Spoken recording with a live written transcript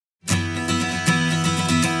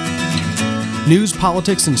News,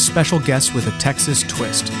 politics, and special guests with a Texas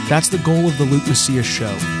twist. That's the goal of the Luke Macias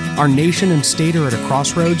Show. Our nation and state are at a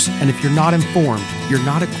crossroads, and if you're not informed, you're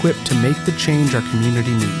not equipped to make the change our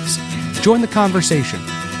community needs. Join the conversation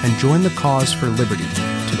and join the cause for liberty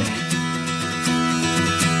today.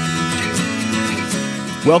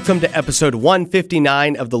 Welcome to episode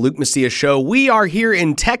 159 of the Luke Macias Show. We are here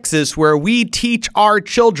in Texas where we teach our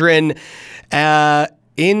children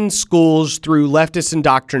in schools through leftist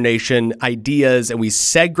indoctrination ideas, and we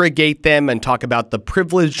segregate them and talk about the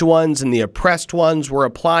privileged ones and the oppressed ones. We're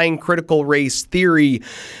applying critical race theory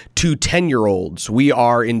to 10-year-olds. We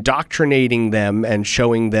are indoctrinating them and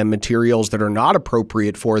showing them materials that are not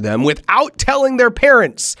appropriate for them without telling their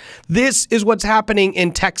parents. This is what's happening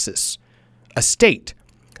in Texas, a state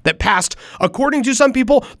that passed, according to some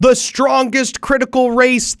people, the strongest critical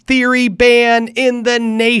race theory ban in the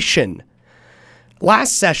nation.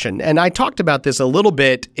 Last session, and I talked about this a little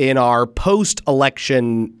bit in our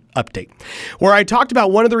post-election update, where I talked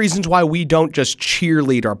about one of the reasons why we don't just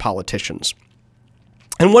cheerlead our politicians.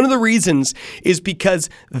 And one of the reasons is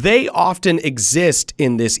because they often exist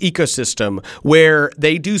in this ecosystem where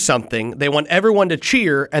they do something, they want everyone to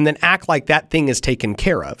cheer, and then act like that thing is taken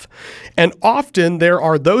care of. And often there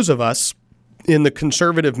are those of us in the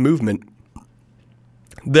conservative movement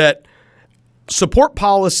that support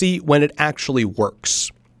policy when it actually works.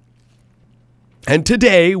 And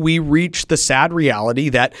today we reach the sad reality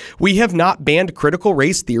that we have not banned critical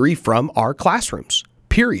race theory from our classrooms,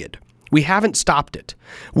 period. We haven't stopped it.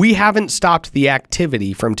 We haven't stopped the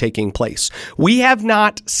activity from taking place. We have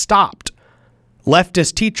not stopped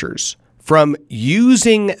leftist teachers from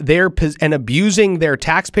using their and abusing their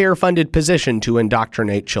taxpayer-funded position to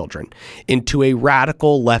indoctrinate children into a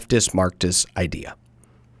radical leftist Marxist idea.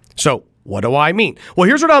 So, what do I mean? Well,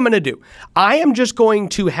 here's what I'm going to do. I am just going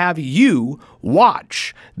to have you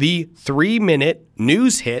watch the 3-minute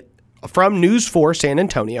news hit from News 4 San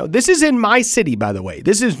Antonio. This is in my city, by the way.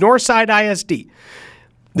 This is Northside ISD.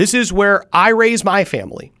 This is where I raise my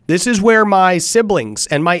family. This is where my siblings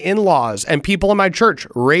and my in-laws and people in my church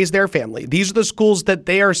raise their family. These are the schools that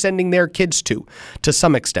they are sending their kids to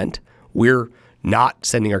some extent. We're not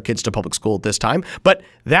sending our kids to public school at this time. But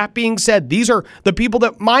that being said, these are the people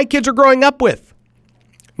that my kids are growing up with.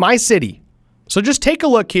 My city. So just take a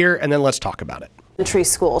look here and then let's talk about it. Elementary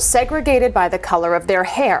school segregated by the color of their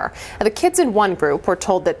hair. The kids in one group were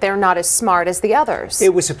told that they're not as smart as the others.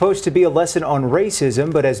 It was supposed to be a lesson on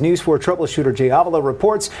racism, but as News 4 troubleshooter Jay Avila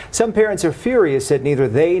reports, some parents are furious that neither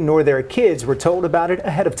they nor their kids were told about it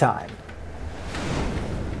ahead of time.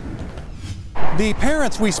 The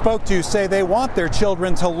parents we spoke to say they want their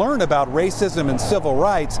children to learn about racism and civil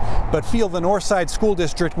rights, but feel the Northside School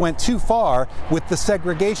District went too far with the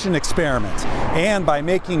segregation experiment and by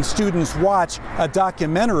making students watch a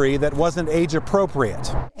documentary that wasn't age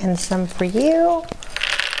appropriate. And some for you.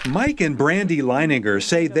 Mike and Brandy Leininger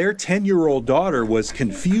say their 10-year-old daughter was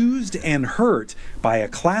confused and hurt by a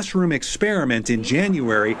classroom experiment in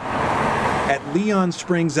January at Leon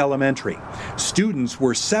Springs Elementary. Students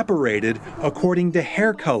were separated according to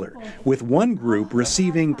hair color, with one group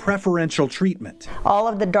receiving preferential treatment. All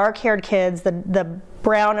of the dark-haired kids, the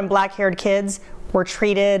brown and black-haired kids, were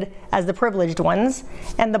treated as the privileged ones,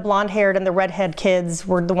 and the blonde-haired and the red-haired kids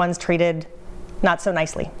were the ones treated not so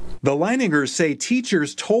nicely. The Leiningers say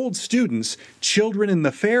teachers told students children in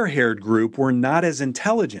the fair-haired group were not as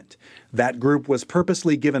intelligent. That group was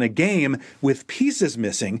purposely given a game with pieces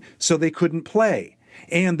missing so they couldn't play,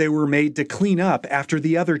 and they were made to clean up after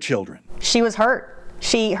the other children. She was hurt.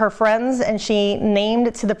 Her friends, and she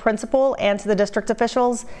named to the principal and to the district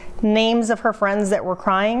officials names of her friends that were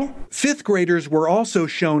crying. Fifth graders were also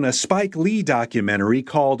shown a Spike Lee documentary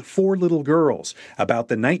called Four Little Girls about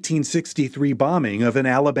the 1963 bombing of an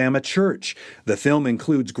Alabama church. The film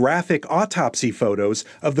includes graphic autopsy photos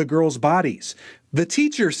of the girls' bodies. The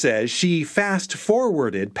teacher says she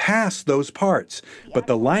fast-forwarded past those parts, but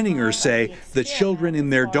the Leiningers say the children in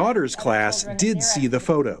their daughter's class did see the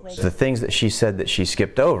photos. The things that she said that she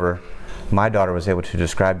skipped over, my daughter was able to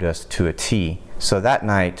describe to us to a T. So that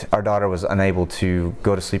night, our daughter was unable to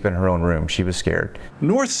go to sleep in her own room. She was scared.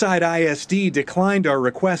 Northside ISD declined our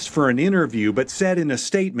request for an interview, but said in a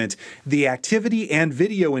statement, the activity and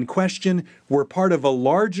video in question were part of a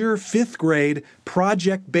larger fifth grade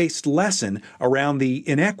project-based lesson around the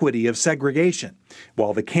inequity of segregation.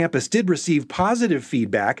 While the campus did receive positive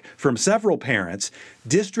feedback from several parents,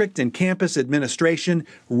 district and campus administration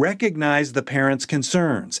recognize the parents'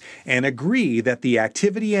 concerns and agree that the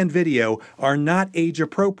activity and video are not age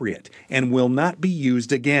appropriate and will not be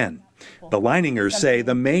used again. The Leiningers say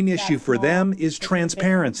the main issue for them is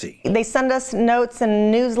transparency. They send us notes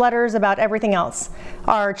and newsletters about everything else.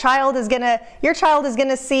 Your child is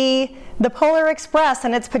gonna see the Polar Express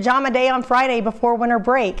and its pajama day on Friday before winter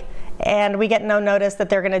break. And we get no notice that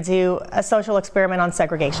they're gonna do a social experiment on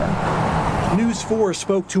segregation. News 4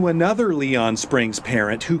 spoke to another Leon Springs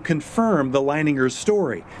parent who confirmed the Leiningers'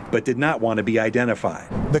 story, but did not want to be identified.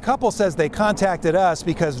 The couple says they contacted us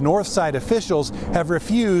because Northside officials have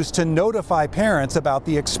refused to notify parents about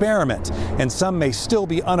the experiment, and some may still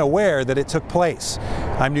be unaware that it took place.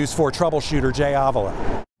 I'm News 4 troubleshooter Jay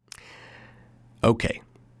Avila. Okay,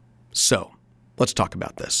 so let's talk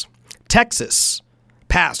about this. Texas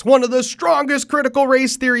passed one of the strongest critical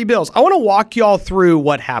race theory bills. I want to walk y'all through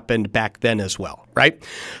what happened back then as well, right?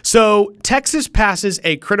 So Texas passes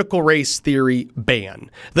a critical race theory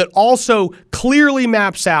ban that also clearly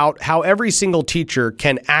maps out how every single teacher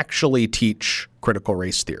can actually teach critical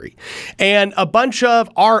race theory. And a bunch of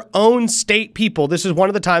our own state people, this is one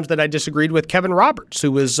of the times that I disagreed with Kevin Roberts,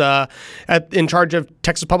 who was in charge of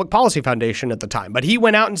Texas Public Policy Foundation at the time. But he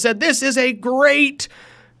went out and said, this is a great,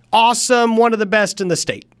 awesome, one of the best in the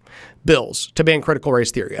state bills to ban critical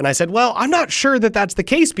race theory. And I said, well, I'm not sure that that's the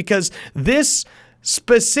case because this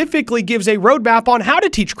specifically gives a roadmap on how to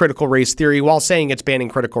teach critical race theory while saying it's banning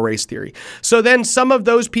critical race theory. So then some of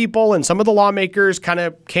those people and some of the lawmakers kind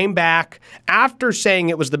of came back after saying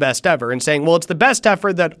it was the best ever and saying, well, it's the best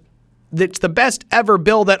ever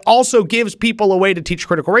bill that also gives people a way to teach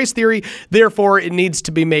critical race theory. Therefore, it needs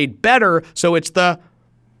to be made better. So it's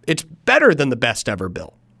better than the best ever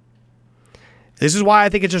bill. This is why I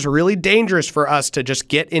think it's just really dangerous for us to just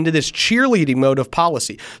get into this cheerleading mode of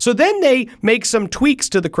policy. So then they make some tweaks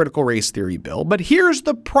to the critical race theory bill. But here's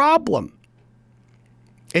the problem.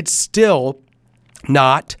 It's still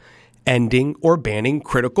not ending or banning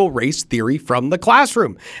critical race theory from the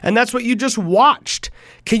classroom. And that's what you just watched.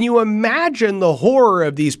 Can you imagine the horror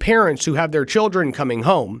of these parents who have their children coming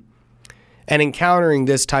home and encountering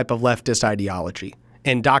this type of leftist ideology,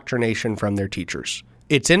 indoctrination from their teachers?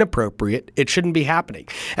 It's inappropriate. It shouldn't be happening.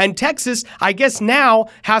 And Texas, I guess now,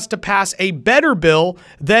 has to pass a better bill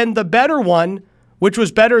than the better one, which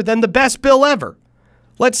was better than the best bill ever.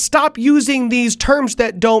 Let's stop using these terms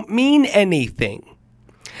that don't mean anything.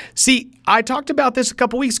 See, I talked about this a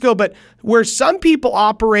couple weeks ago, but where some people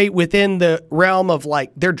operate within the realm of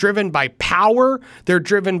like, they're driven by power, they're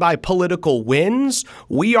driven by political wins,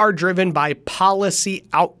 we are driven by policy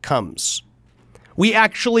outcomes. We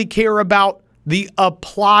actually care about the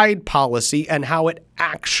applied policy and how it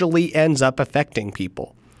actually ends up affecting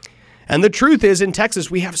people. And the truth is, in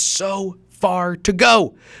Texas, we have so far to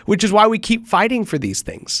go, which is why we keep fighting for these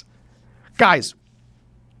things. Guys,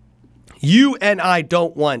 you and I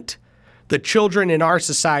don't want the children in our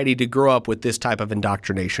society to grow up with this type of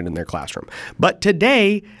indoctrination in their classroom. But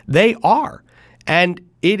today, they are. And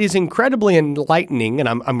it is incredibly enlightening, and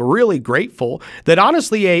I'm really grateful that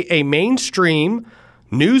honestly a mainstream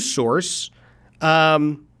news source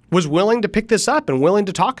was willing to pick this up and willing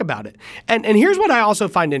to talk about it. And here's what I also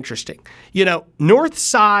find interesting. You know,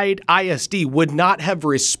 Northside ISD would not have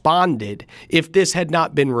responded if this had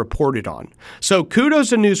not been reported on. So kudos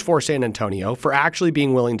to News 4 San Antonio for actually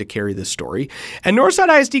being willing to carry this story. And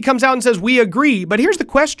Northside ISD comes out and says, we agree. But here's the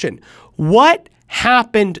question. What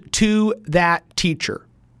happened to that teacher?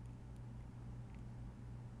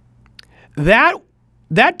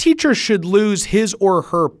 That teacher should lose his or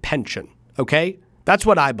her pension. Okay? That's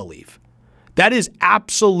what I believe. That is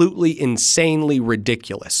absolutely insanely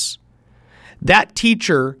ridiculous. That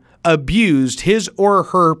teacher abused his or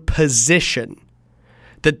her position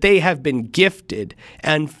that they have been gifted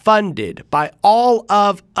and funded by all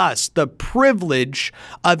of us, the privilege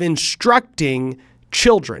of instructing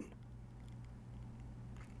children.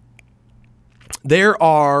 There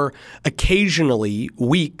are occasionally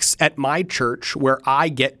weeks at my church where I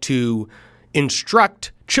get to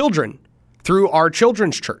instruct children through our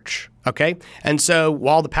children's church, okay? And so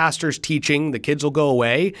while the pastor's teaching, the kids will go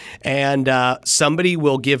away and somebody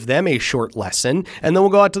will give them a short lesson and then we'll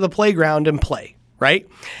go out to the playground and play, right?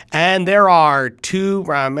 And there are maybe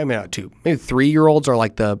 3-year-olds are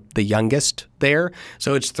like the youngest there.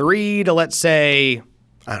 So it's 3 to, let's say,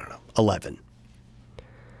 11.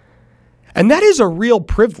 And that is a real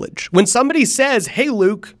privilege. When somebody says, hey,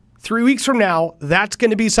 Luke, 3 weeks from now, that's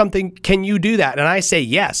going to be something. Can you do that? And I say,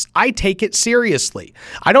 yes, I take it seriously.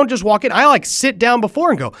 I don't just walk in. I sit down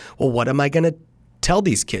before and go, well, what am I going to tell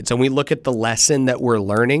these kids? And we look at the lesson that we're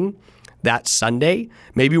learning that Sunday.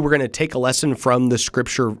 Maybe we're going to take a lesson from the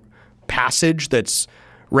scripture passage that's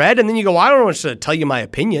read. And then you go, well, I don't want to tell you my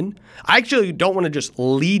opinion. I actually don't want to just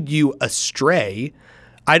lead you astray.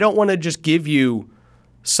 I don't want to just give you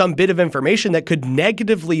some bit of information that could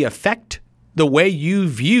negatively affect the way you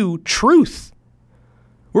view truth.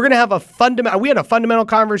 We're going to have we had a fundamental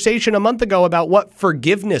conversation a month ago about what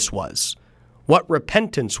forgiveness was, what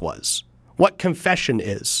repentance was, what confession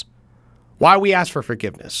is, why we ask for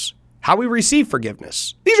forgiveness, how we receive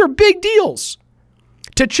forgiveness. These are big deals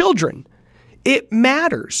to children. It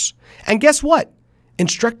matters. And guess what?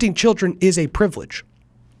 Instructing children is a privilege.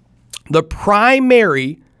 The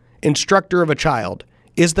primary instructor of a child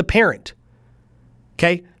is the parent.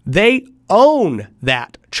 Okay? They own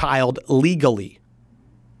that child legally.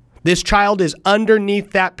 This child is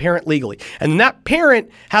underneath that parent legally. And that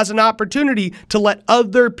parent has an opportunity to let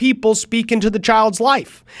other people speak into the child's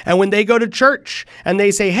life. And when they go to church and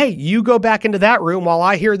they say, hey, you go back into that room while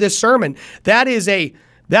I hear this sermon, that is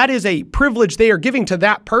a privilege they are giving to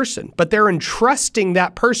that person, but they're entrusting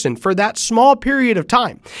that person for that small period of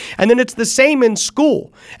time. And then it's the same in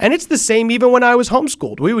school. And it's the same even when I was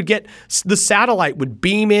homeschooled. We would get, the satellite would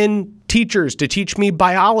beam in teachers to teach me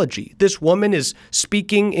biology. This woman is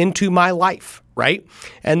speaking into my life, right?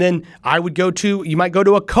 And then you might go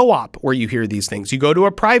to a co-op where you hear these things. You go to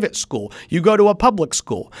a private school, you go to a public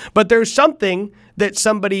school, but there's something that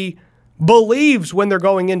somebody believes when they're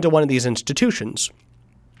going into one of these institutions.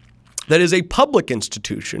 That is a public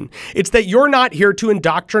institution. It's that you're not here to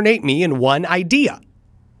indoctrinate me in one idea.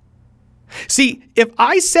 See, if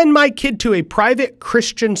I send my kid to a private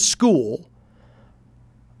Christian school,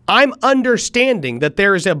 I'm understanding that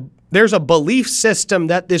there's a belief system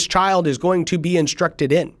that this child is going to be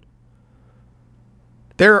instructed in.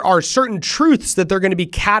 There are certain truths that they're going to be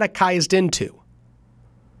catechized into.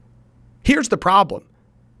 Here's the problem.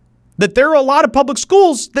 That there are a lot of public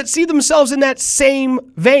schools that see themselves in that same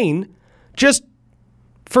vein, just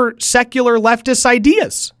for secular leftist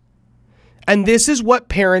ideas. And this is what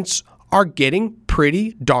parents are getting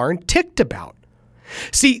pretty darn ticked about.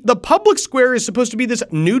 See, the public square is supposed to be this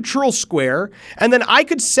neutral square, and then I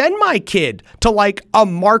could send my kid to like a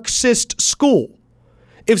Marxist school.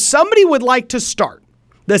 If somebody would like to start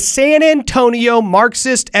the San Antonio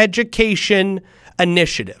Marxist Education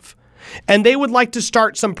Initiative, and they would like to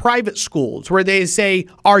start some private schools where they say,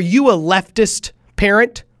 are you a leftist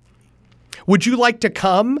parent? Would you like to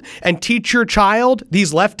come and teach your child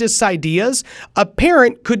these leftist ideas? A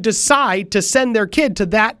parent could decide to send their kid to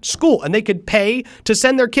that school, and they could pay to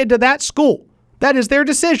send their kid to that school. That is their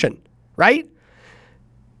decision, right?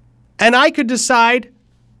 And I could decide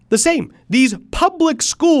the same. These public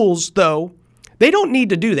schools, though, they don't need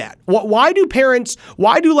to do that. Why do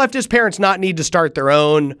leftist parents not need to start their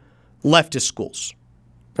own leftist schools?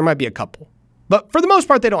 There might be a couple. But for the most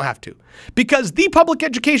part, they don't have to, because the public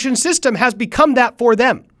education system has become that for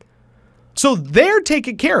them. So they're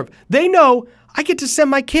taken care of. They know I get to send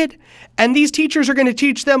my kid, and these teachers are going to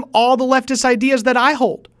teach them all the leftist ideas that I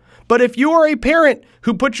hold. But if you are a parent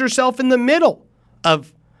who puts yourself in the middle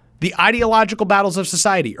of the ideological battles of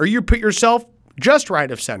society, or you put yourself just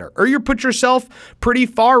right of center, or you put yourself pretty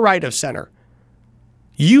far right of center,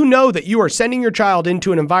 you know that you are sending your child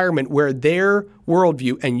into an environment where their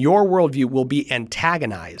worldview and your worldview will be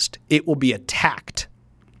antagonized. It will be attacked.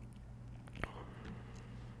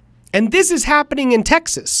 And this is happening in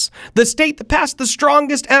Texas, the state that passed the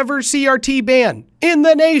strongest ever CRT ban in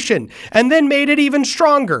the nation, and then made it even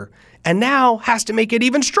stronger, and now has to make it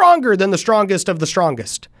even stronger than the strongest of the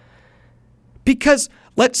strongest. Because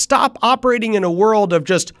let's stop operating in a world of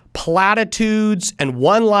just platitudes and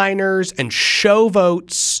one-liners and show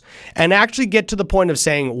votes, and actually get to the point of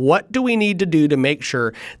saying, what do we need to do to make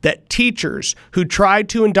sure that teachers who try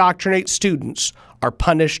to indoctrinate students are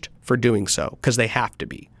punished for doing so? Because they have to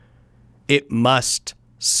be. It must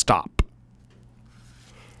stop.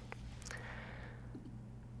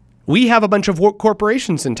 We have a bunch of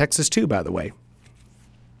corporations in Texas too, by the way.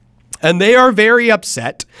 And they are very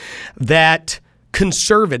upset that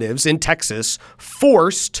conservatives in Texas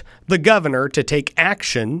forced the governor to take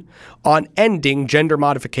action on ending gender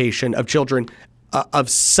modification of children,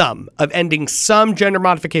 ending some gender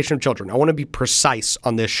modification of children. I want to be precise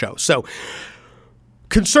on this show. So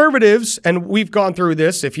conservatives, and we've gone through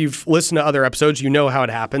this. If you've listened to other episodes, you know how it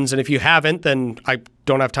happens. And if you haven't, then I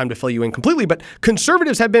don't have time to fill you in completely. But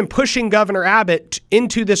conservatives have been pushing Governor Abbott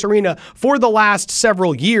into this arena for the last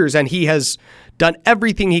several years, and he has done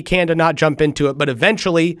everything he can to not jump into it. But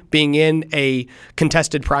eventually, being in a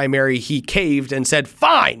contested primary, he caved and said,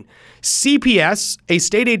 fine. CPS, a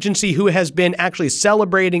state agency who has been actually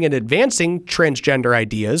celebrating and advancing transgender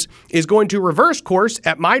ideas, is going to reverse course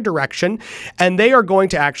at my direction, and they are going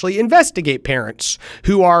to actually investigate parents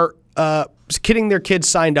who are getting their kids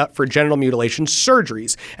signed up for genital mutilation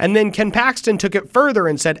surgeries. And then Ken Paxton took it further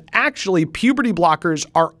and said, actually, puberty blockers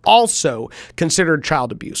are also considered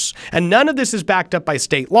child abuse. And none of this is backed up by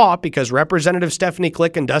state law because Representative Stephanie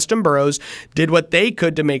Click and Dustin Burrows did what they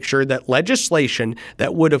could to make sure that legislation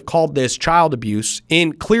that would have called this child abuse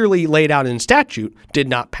clearly laid out in statute did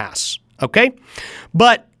not pass. Okay?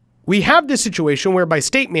 But we have this situation where by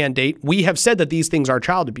state mandate, we have said that these things are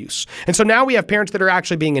child abuse. And so now we have parents that are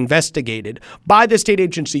actually being investigated by the state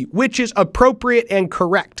agency, which is appropriate and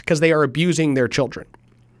correct because they are abusing their children.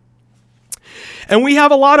 And we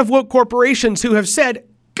have a lot of woke corporations who have said,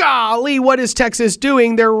 golly, what is Texas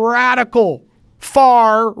doing? They're radical,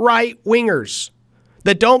 far right wingers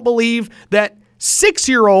that don't believe that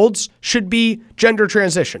 6-year-olds should be gender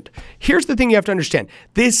transitioned. Here's the thing you have to understand.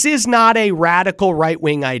 This is not a radical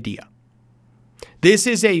right-wing idea. This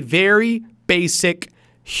is a very basic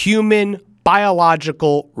human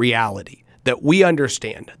biological reality that we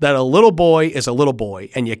understand, that a little boy is a little boy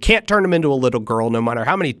and you can't turn him into a little girl no matter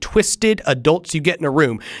how many twisted adults you get in a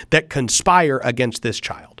room that conspire against this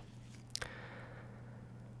child.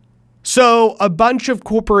 So a bunch of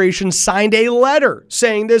corporations signed a letter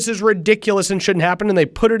saying this is ridiculous and shouldn't happen, and they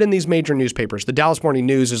put it in these major newspapers. The Dallas Morning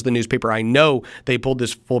News is the newspaper I know they pulled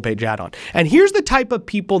this full-page ad on. And here's the type of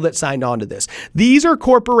people that signed on to this. These are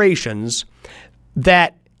corporations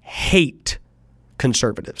that hate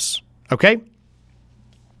conservatives, okay?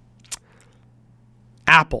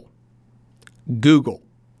 Apple, Google,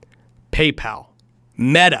 PayPal,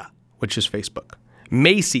 Meta, which is Facebook,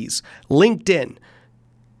 Macy's, LinkedIn.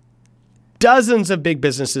 Dozens of big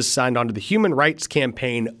businesses signed on to the Human Rights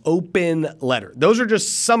Campaign open letter. Those are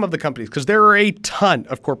just some of the companies because there are a ton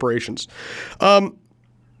of corporations. The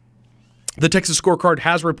Texas Scorecard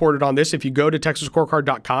has reported on this. If you go to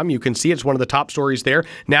texasscorecard.com, you can see it's one of the top stories there.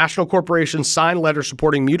 National corporations sign letter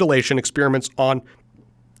supporting mutilation experiments on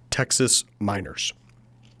Texas minors.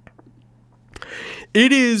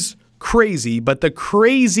 It is crazy, but the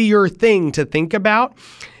crazier thing to think about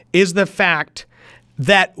is the fact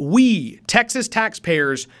that we, Texas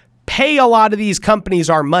taxpayers, pay a lot of these companies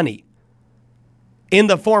our money in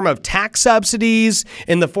the form of tax subsidies,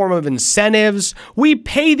 in the form of incentives. We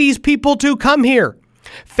pay these people to come here.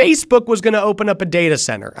 Facebook was going to open up a data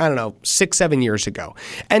center, 6-7 years ago.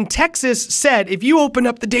 And Texas said, if you open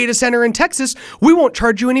up the data center in Texas, we won't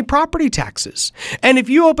charge you any property taxes. And if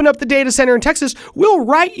you open up the data center in Texas, we'll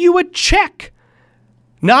write you a check.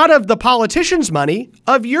 Not of the politicians' money,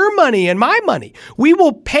 of your money and my money. We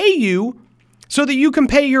will pay you so that you can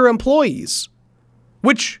pay your employees,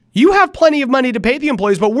 which you have plenty of money to pay the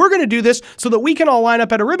employees, but we're going to do this so that we can all line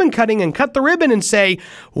up at a ribbon cutting and cut the ribbon and say,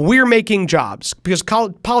 we're making jobs. Because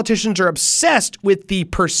politicians are obsessed with the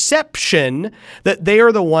perception that they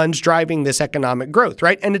are the ones driving this economic growth,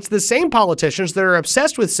 right? And it's the same politicians that are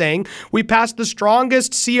obsessed with saying, we passed the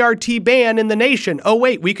strongest CRT ban in the nation. Oh,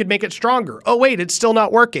 wait, we could make it stronger. Oh, wait, it's still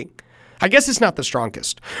not working. I guess it's not the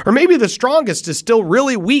strongest. Or maybe the strongest is still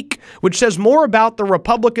really weak, which says more about the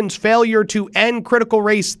Republicans' failure to end critical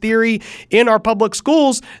race theory in our public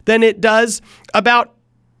schools than it does about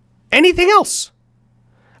anything else.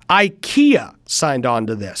 IKEA signed on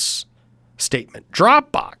to this statement.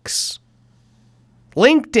 Dropbox,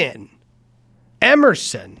 LinkedIn,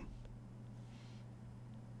 Emerson,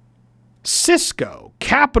 Cisco,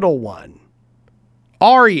 Capital One,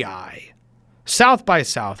 REI, South by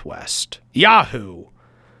Southwest, Yahoo,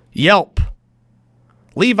 Yelp,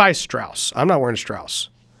 Levi Strauss. I'm not wearing Strauss.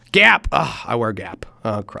 Gap. I wear Gap.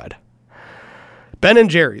 Oh, crud. Ben &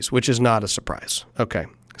 Jerry's, which is not a surprise. Okay,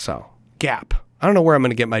 so Gap. I don't know where I'm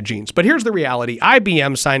going to get my jeans, but here's the reality.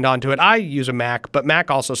 IBM signed on to it. I use a Mac, but Mac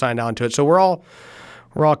also signed on to it. So we're all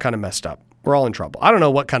kind of messed up. We're all in trouble. I don't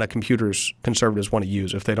know what kind of computers conservatives want to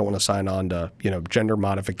use if they don't want to sign on to, gender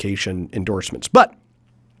modification endorsements. But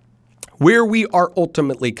where we are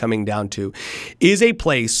ultimately coming down to is a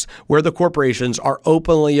place where the corporations are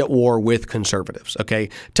openly at war with conservatives, okay?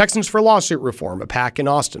 Texans for Lawsuit Reform, a PAC in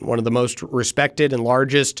Austin, one of the most respected and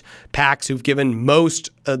largest PACs who've given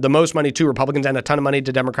the most money to Republicans and a ton of money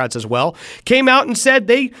to Democrats as well, came out and said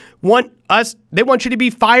they want you to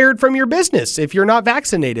be fired from your business if you're not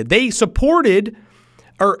vaccinated. They supported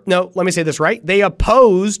They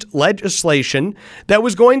opposed legislation that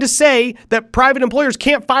was going to say that private employers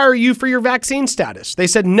can't fire you for your vaccine status. They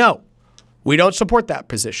said, no, we don't support that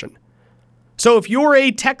position. So if you're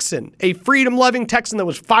a Texan, a freedom-loving Texan that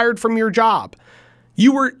was fired from your job,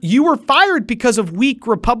 you were fired because of weak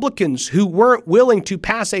Republicans who weren't willing to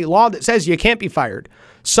pass a law that says you can't be fired.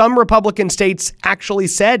 Some Republican states actually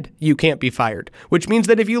said you can't be fired, which means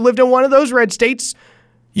that if you lived in one of those red states,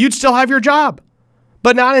 you'd still have your job.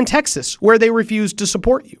 but not in Texas, where they refuse to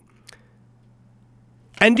support you.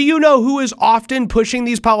 And do you know who is often pushing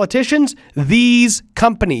these politicians? These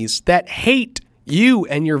companies that hate you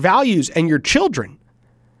and your values and your children.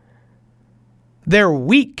 They're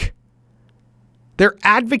weak. They're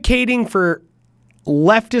advocating for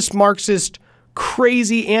leftist, Marxist,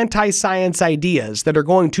 crazy anti-science ideas that are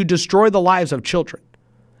going to destroy the lives of children.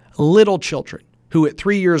 Little children who at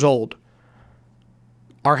 3 years old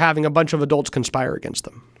are having a bunch of adults conspire against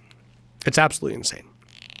them. It's absolutely insane.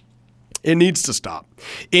 It needs to stop.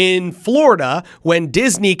 In Florida, when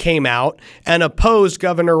Disney came out and opposed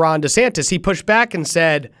Governor Ron DeSantis, he pushed back and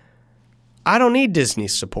said, I don't need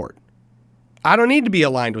Disney's support. I don't need to be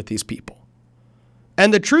aligned with these people.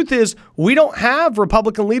 And the truth is, we don't have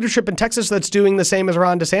Republican leadership in Texas that's doing the same as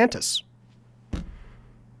Ron DeSantis.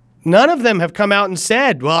 None of them have come out and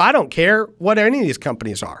said, well, I don't care what any of these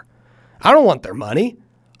companies are. I don't want their money.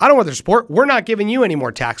 I don't want their support. We're not giving you any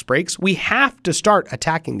more tax breaks. We have to start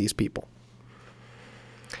attacking these people.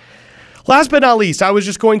 Last but not least, I was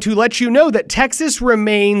just going to let you know that Texas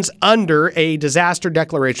remains under a disaster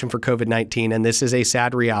declaration for COVID-19, and this is a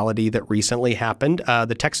sad reality that recently happened.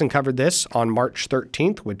 The Texan covered this on March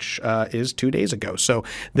 13th, which is 2 days ago. So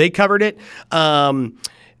they covered it.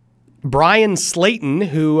 Brian Slayton,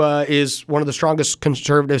 who is one of the strongest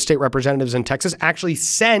conservative state representatives in Texas, actually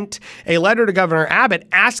sent a letter to Governor Abbott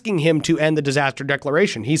asking him to end the disaster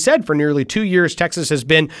declaration. He said for nearly 2 years, Texas has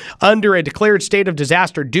been under a declared state of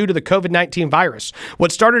disaster due to the COVID-19 virus.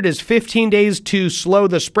 What started as 15 days to slow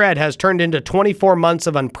the spread has turned into 24 months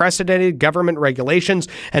of unprecedented government regulations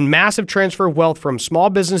and massive transfer of wealth from small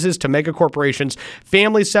businesses to mega corporations,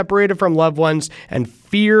 families separated from loved ones, and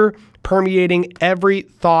fear permeating every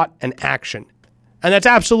thought and action. And that's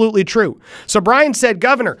absolutely true. So Brian said,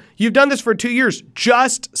 Governor, you've done this for 2 years.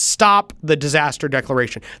 Just stop the disaster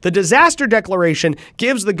declaration. The disaster declaration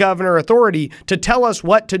gives the governor authority to tell us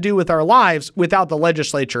what to do with our lives without the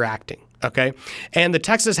legislature acting. Okay. And the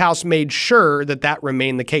Texas House made sure that that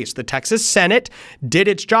remained the case. The Texas Senate did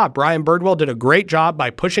its job. Brian Birdwell did a great job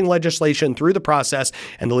by pushing legislation through the process,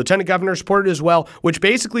 and the lieutenant governor supported as well, which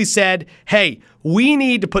basically said, hey, we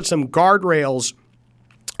need to put some guardrails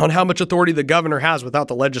on how much authority the governor has without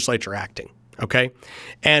the legislature acting. Okay.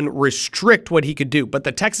 And restrict what he could do. But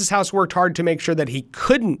the Texas House worked hard to make sure that he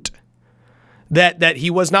couldn't, that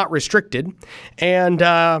he was not restricted.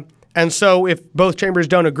 And so if both chambers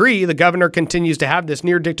don't agree, the governor continues to have this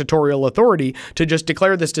near dictatorial authority to just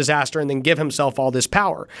declare this disaster and then give himself all this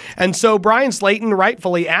power. And so Brian Slayton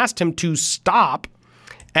rightfully asked him to stop,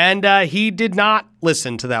 and he did not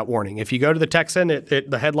listen to that warning. If you go to the Texan,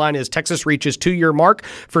 the headline is Texas reaches 2-year mark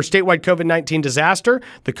for statewide COVID-19 disaster.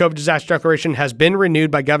 The COVID disaster declaration has been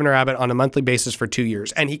renewed by Governor Abbott on a monthly basis for 2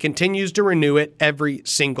 years, and he continues to renew it every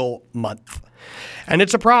single month. And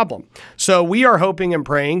it's a problem. So we are hoping and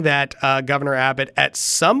praying that Governor Abbott at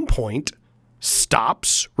some point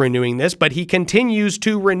stops renewing this, but he continues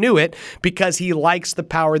to renew it because he likes the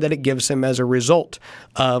power that it gives him as a result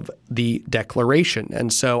of the declaration.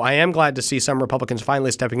 And so I am glad to see some Republicans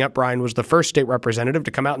finally stepping up. Brian was the first state representative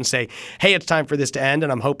to come out and say, hey, it's time for this to end.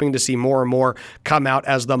 And I'm hoping to see more and more come out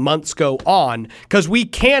as the months go on, because we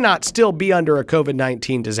cannot still be under a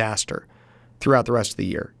COVID-19 disaster throughout the rest of the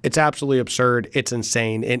year. It's absolutely absurd. It's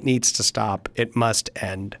insane. It needs to stop. It must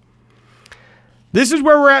end. This is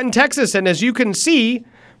where we're at in Texas. And as you can see,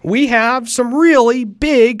 we have some really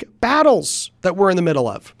big battles that we're in the middle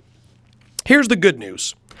of. Here's the good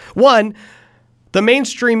news. One, the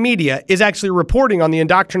mainstream media is actually reporting on the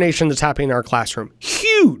indoctrination that's happening in our classroom.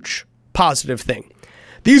 Huge positive thing.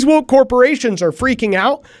 These woke corporations are freaking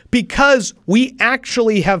out because we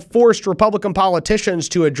actually have forced Republican politicians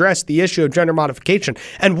to address the issue of gender modification,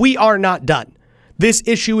 and we are not done. This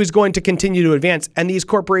issue is going to continue to advance, and these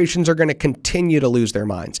corporations are going to continue to lose their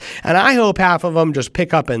minds. And I hope half of them just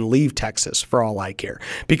pick up and leave Texas for all I care,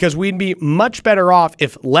 because we'd be much better off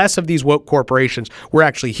if less of these woke corporations were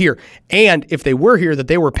actually here. And if they were here, that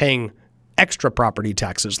they were paying extra property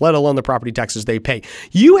taxes, let alone the property taxes they pay.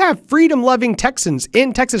 You have freedom-loving Texans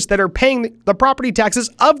in Texas that are paying the property taxes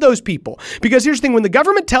of those people. Because here's the thing, when the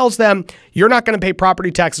government tells them, you're not going to pay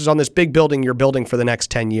property taxes on this big building you're building for the next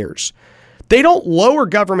 10 years, they don't lower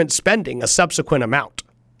government spending a subsequent amount.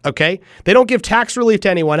 Okay? They don't give tax relief to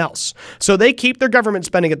anyone else. So they keep their government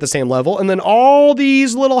spending at the same level. And then all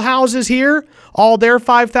these little houses here, all their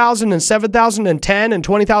 $5,000 and $7,000 and $10,000 and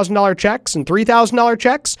 $20,000 checks and $3,000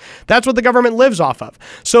 checks, that's what the government lives off of.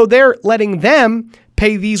 So they're letting them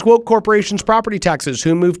pay these woke corporations property taxes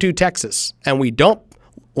who move to Texas. And we tell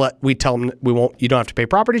them, you don't have to pay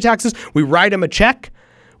property taxes. We write them a check.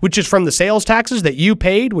 which is from the sales taxes that you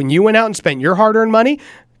paid when you went out and spent your hard-earned money.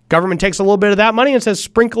 Government takes a little bit of that money and says,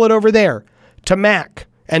 sprinkle it over there to Mac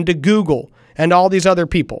and to Google and all these other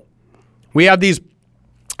people. We have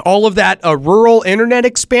all of that rural internet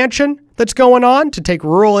expansion that's going on to take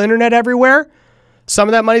rural internet everywhere. Some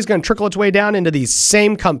of that money is going to trickle its way down into these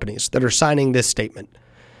same companies that are signing this statement.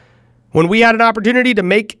 When we had an opportunity to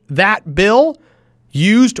make that bill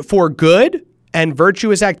used for good and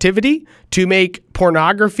virtuous activity to make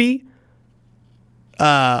pornography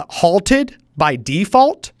halted by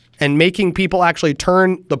default and making people actually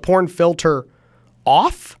turn the porn filter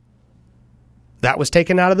off, that was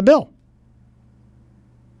taken out of the bill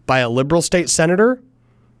by a liberal state senator,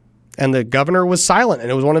 and the governor was silent, and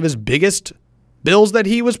it was one of his biggest bills that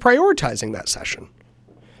he was prioritizing that session.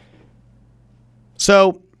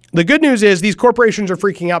 So the good news is these corporations are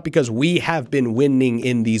freaking out because we have been winning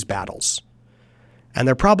in these battles. And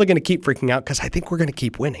they're probably going to keep freaking out because I think we're going to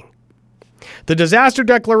keep winning. The disaster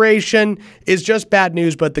declaration is just bad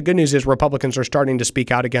news, but the good news is Republicans are starting to speak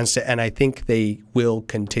out against it, and I think they will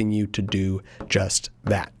continue to do just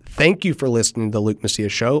that. Thank you for listening to the Luke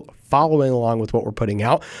Macias Show, following along with what we're putting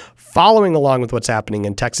out, following along with what's happening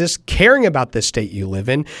in Texas, caring about the state you live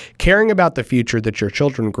in, caring about the future that your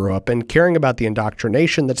children grow up in, caring about the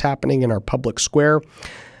indoctrination that's happening in our public square.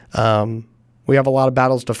 We have a lot of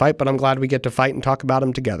battles to fight, but I'm glad we get to fight and talk about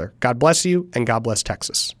them together. God bless you, and God bless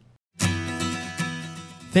Texas.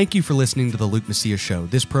 Thank you for listening to the Luke Macias Show.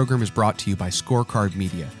 This program is brought to you by Scorecard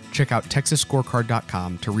Media. Check out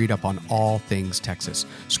TexasScorecard.com to read up on all things Texas.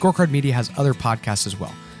 Scorecard Media has other podcasts as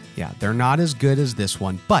well. Yeah, they're not as good as this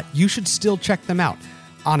one, but you should still check them out.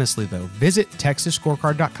 Honestly, though, visit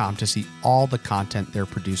TexasScorecard.com to see all the content they're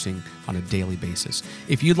producing on a daily basis.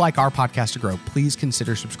 If you'd like our podcast to grow, please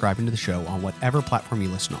consider subscribing to the show on whatever platform you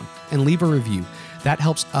listen on and leave a review. That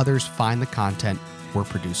helps others find the content we're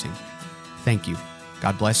producing. Thank you.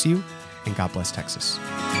 God bless you, and God bless Texas.